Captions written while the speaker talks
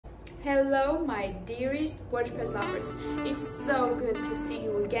Hello my dearest WordPress lovers, it's so good to see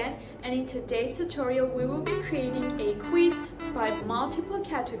you again, and in today's tutorial we will be creating a quiz by multiple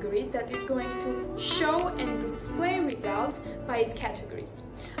categories that is going to show and display results by its categories.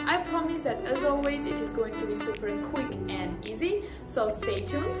 I promise that as always it is going to be super quick and easy, so stay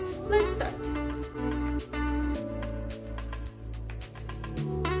tuned, let's start.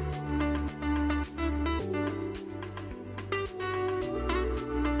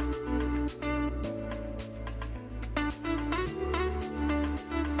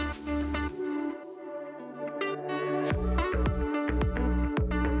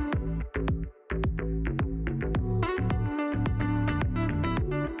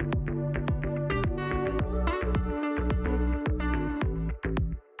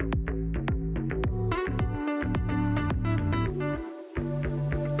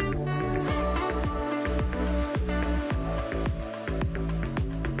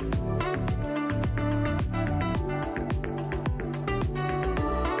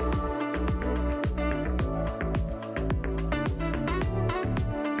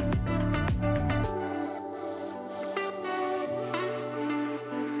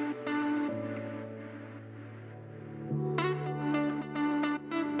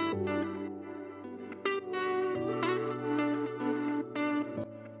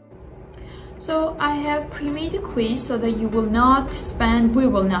 So I have pre-made a quiz so that we will not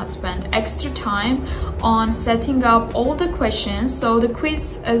spend extra time on setting up all the questions. So the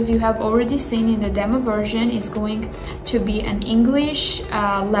quiz, as you have already seen in the demo version, is going to be an English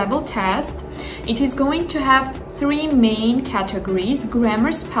level test. It is going to have three main categories: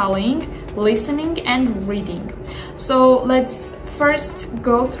 grammar, spelling, listening and reading. So let's first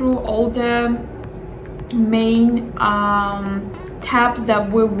go through all the main tabs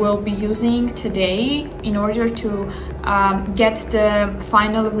that we will be using today in order to get the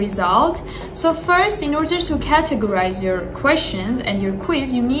final result. So first, in order to categorize your questions and your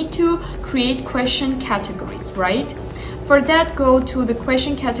quiz, you need to create question categories, right? For that, go to the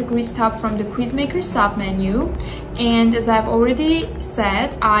question categories tab from the Quizmaker submenu, and as I've already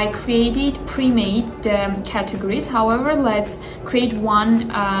said, I pre-made the categories. However, let's create one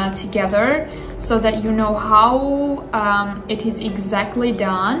together so that you know how it is exactly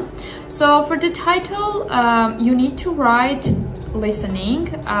done. So for the title, you need to write listening,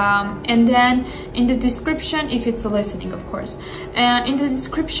 and then in the description, if it's a listening of course, in the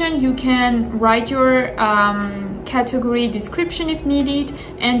description you can write your category description if needed,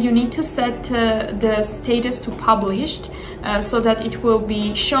 and you need to set the status to published so that it will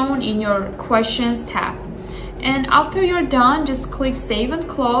be shown in your questions tab. And after you're done, just click save and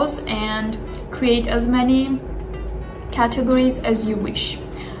close and create as many categories as you wish.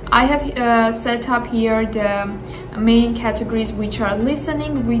 I have set up here the main categories, which are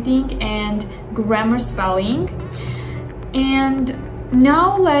listening, reading and grammar, spelling. And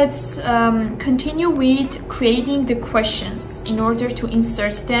now let's continue with creating the questions in order to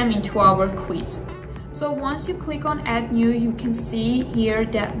insert them into our quiz. So once you click on add new, you can see here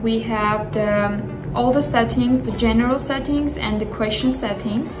that we have all the settings, the general settings and the question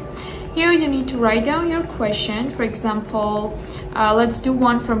settings. Here you need to write down your question. For example, let's do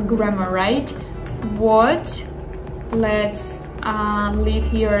one from grammar, right? What? Let's leave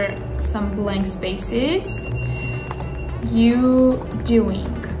here some blank spaces. You doing?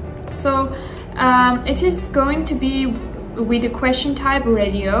 So it is going to be with the question type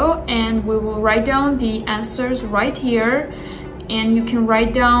radio, and we will write down the answers right here, and you can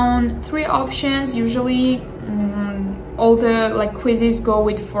write down three options. Usually all the quizzes go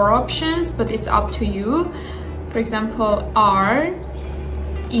with 4 options, but it's up to you. For example, are,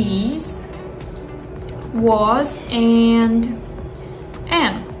 is, was and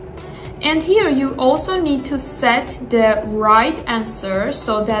am. And here you also need to set the right answer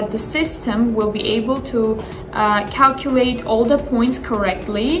so that the system will be able to calculate all the points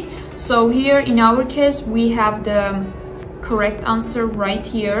correctly. So here in our case we have the correct answer right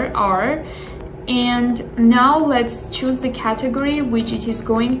here, are. And now let's choose the category which it is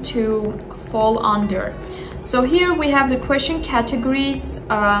going to fall under. So here we have the question categories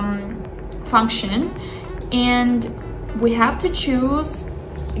function, and we have to choose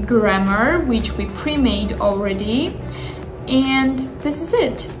grammar, which we pre-made already, and this is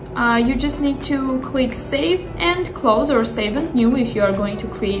it. You just need to click save and close, or save and new if you are going to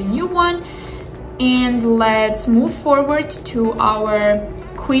create a new one. And let's move forward to our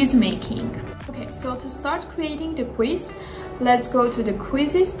quiz making. Okay, Okay, so to start creating the quiz, let's go to the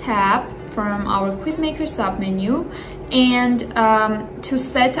Quizzes tab from our Quizmaker submenu, and to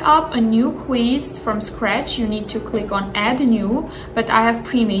set up a new quiz from scratch, you need to click on Add New, but I have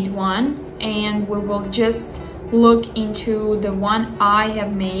pre-made one, and we will just look into the one I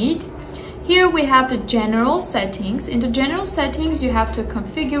have made. Here we have the general settings. In the general settings, you have to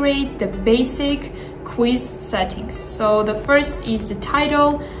configure the basic quiz settings. So the first is the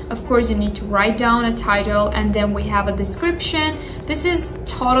title. Of course, you need to write down a title, and then we have a description. This is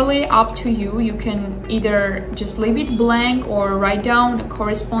totally up to you. You can either just leave it blank or write down the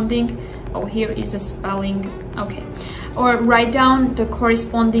corresponding, oh, here is a spelling, okay, or write down the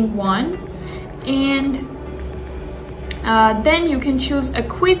corresponding one. And then you can choose a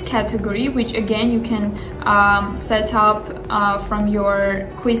quiz category, which again you can set up from your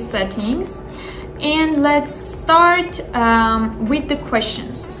quiz settings. And let's start with the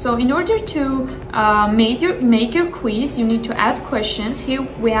questions. So in order to make your quiz, you need to add questions. Here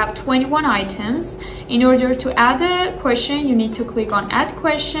we have 21 items. In order to add a question, you need to click on Add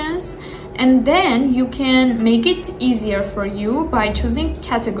Questions, and then you can make it easier for you by choosing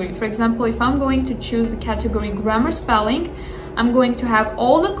category. For example, if I'm going to choose the category Grammar Spelling, I'm going to have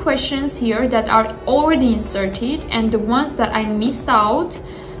all the questions here that are already inserted, and the ones that I missed out,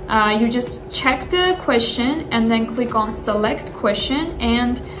 you just check the question and then click on Select Question,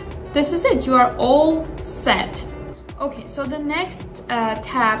 and this is it. You are all set. Okay, so the next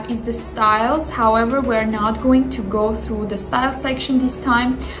tab is the styles. However, we're not going to go through the style section this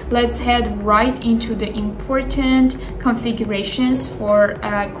time. Let's head right into the important configurations for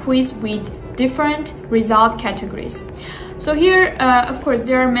a quiz with different result categories. So here, of course,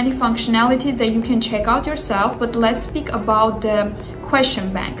 there are many functionalities that you can check out yourself, but let's speak about the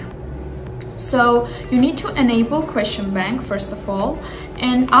question bank. So you need to enable question bank first of all,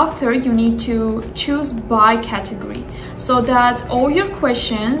 and after you need to choose by category so that all your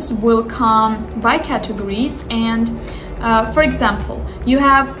questions will come by categories. And for example, you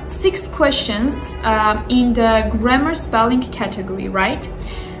have 6 questions in the grammar spelling category, right?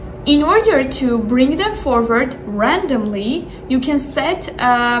 In order to bring them forward randomly, you can set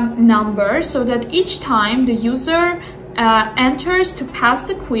a number so that each time the user enters to pass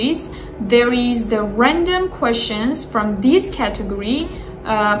the quiz, there is the random questions from this category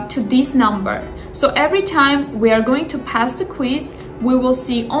to this number. So every time we are going to pass the quiz, we will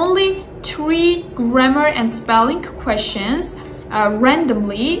see only 3 grammar and spelling questions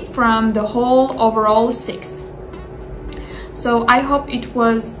randomly from the whole overall 6. So I hope it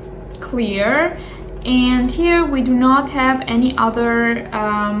was clear. And here we do not have any other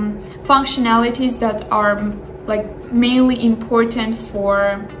functionalities that are like mainly important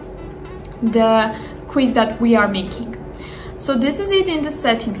for the quiz that we are making. So this is it in the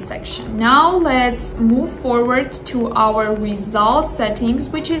settings section. Now let's move forward to our result settings,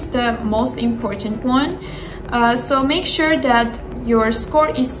 which is the most important one. So make sure that your score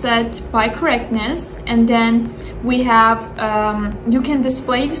is set by correctness, and then we have you can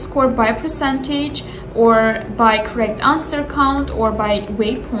display the score by percentage or by correct answer count or by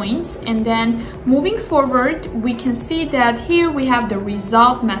waypoints. And then moving forward, we can see that here we have the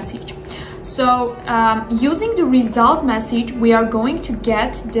result message. So using the result message, we are going to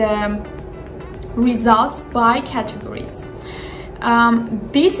get the results by categories.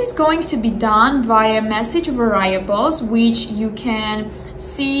 This is going to be done via message variables, which you can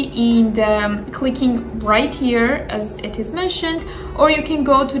see in the clicking right here as it is mentioned, or you can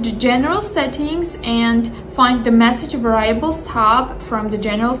go to the general settings and find the message variables tab from the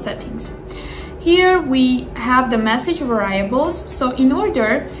general settings. Here we have the message variables. So in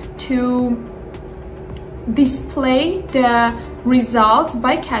order to display the results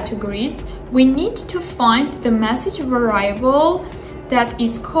by categories, we need to find the message variable that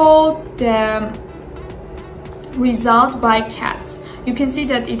is called the result by cats. You can see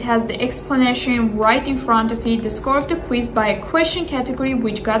that it has the explanation right in front of it, the score of the quiz by a question category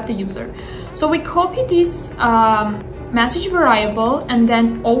which got the user. So we copy this message variable, and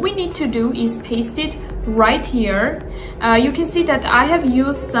then all we need to do is paste it right here. You can see that I have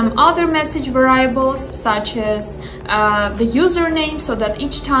used some other message variables such as the username, so that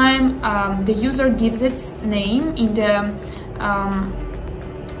each time the user gives its name in the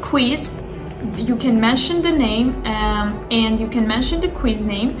quiz, you can mention the name and you can mention the quiz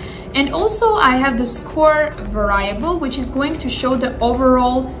name. And also I have the score variable, which is going to show the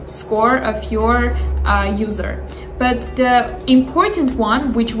overall score of your user. But the important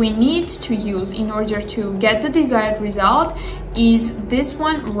one, which we need to use in order to get the desired result, is this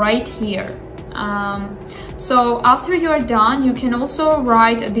one right here. So after you are done, you can also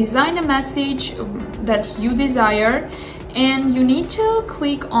design a message that you desire, and you need to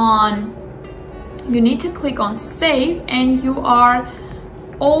click on save, and you are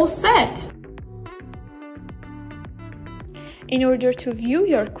all set. In order to view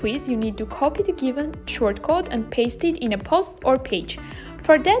your quiz, you need to copy the given shortcode and paste it in a post or page.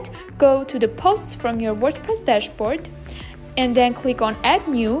 For that, go to the posts from your WordPress dashboard and then click on Add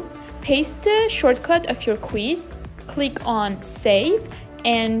New, paste the shortcut of your quiz, click on Save,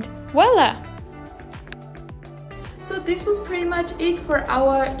 and voila! So this was pretty much it for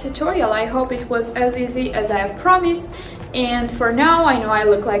our tutorial. I hope it was as easy as I have promised. And for now, I know I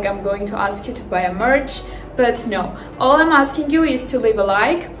look like I'm going to ask you to buy a merch, but no. All I'm asking you is to leave a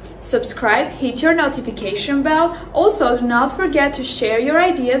like, subscribe, hit your notification bell. Also, do not forget to share your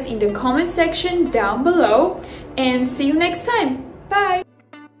ideas in the comment section down below, and see you next time. Bye!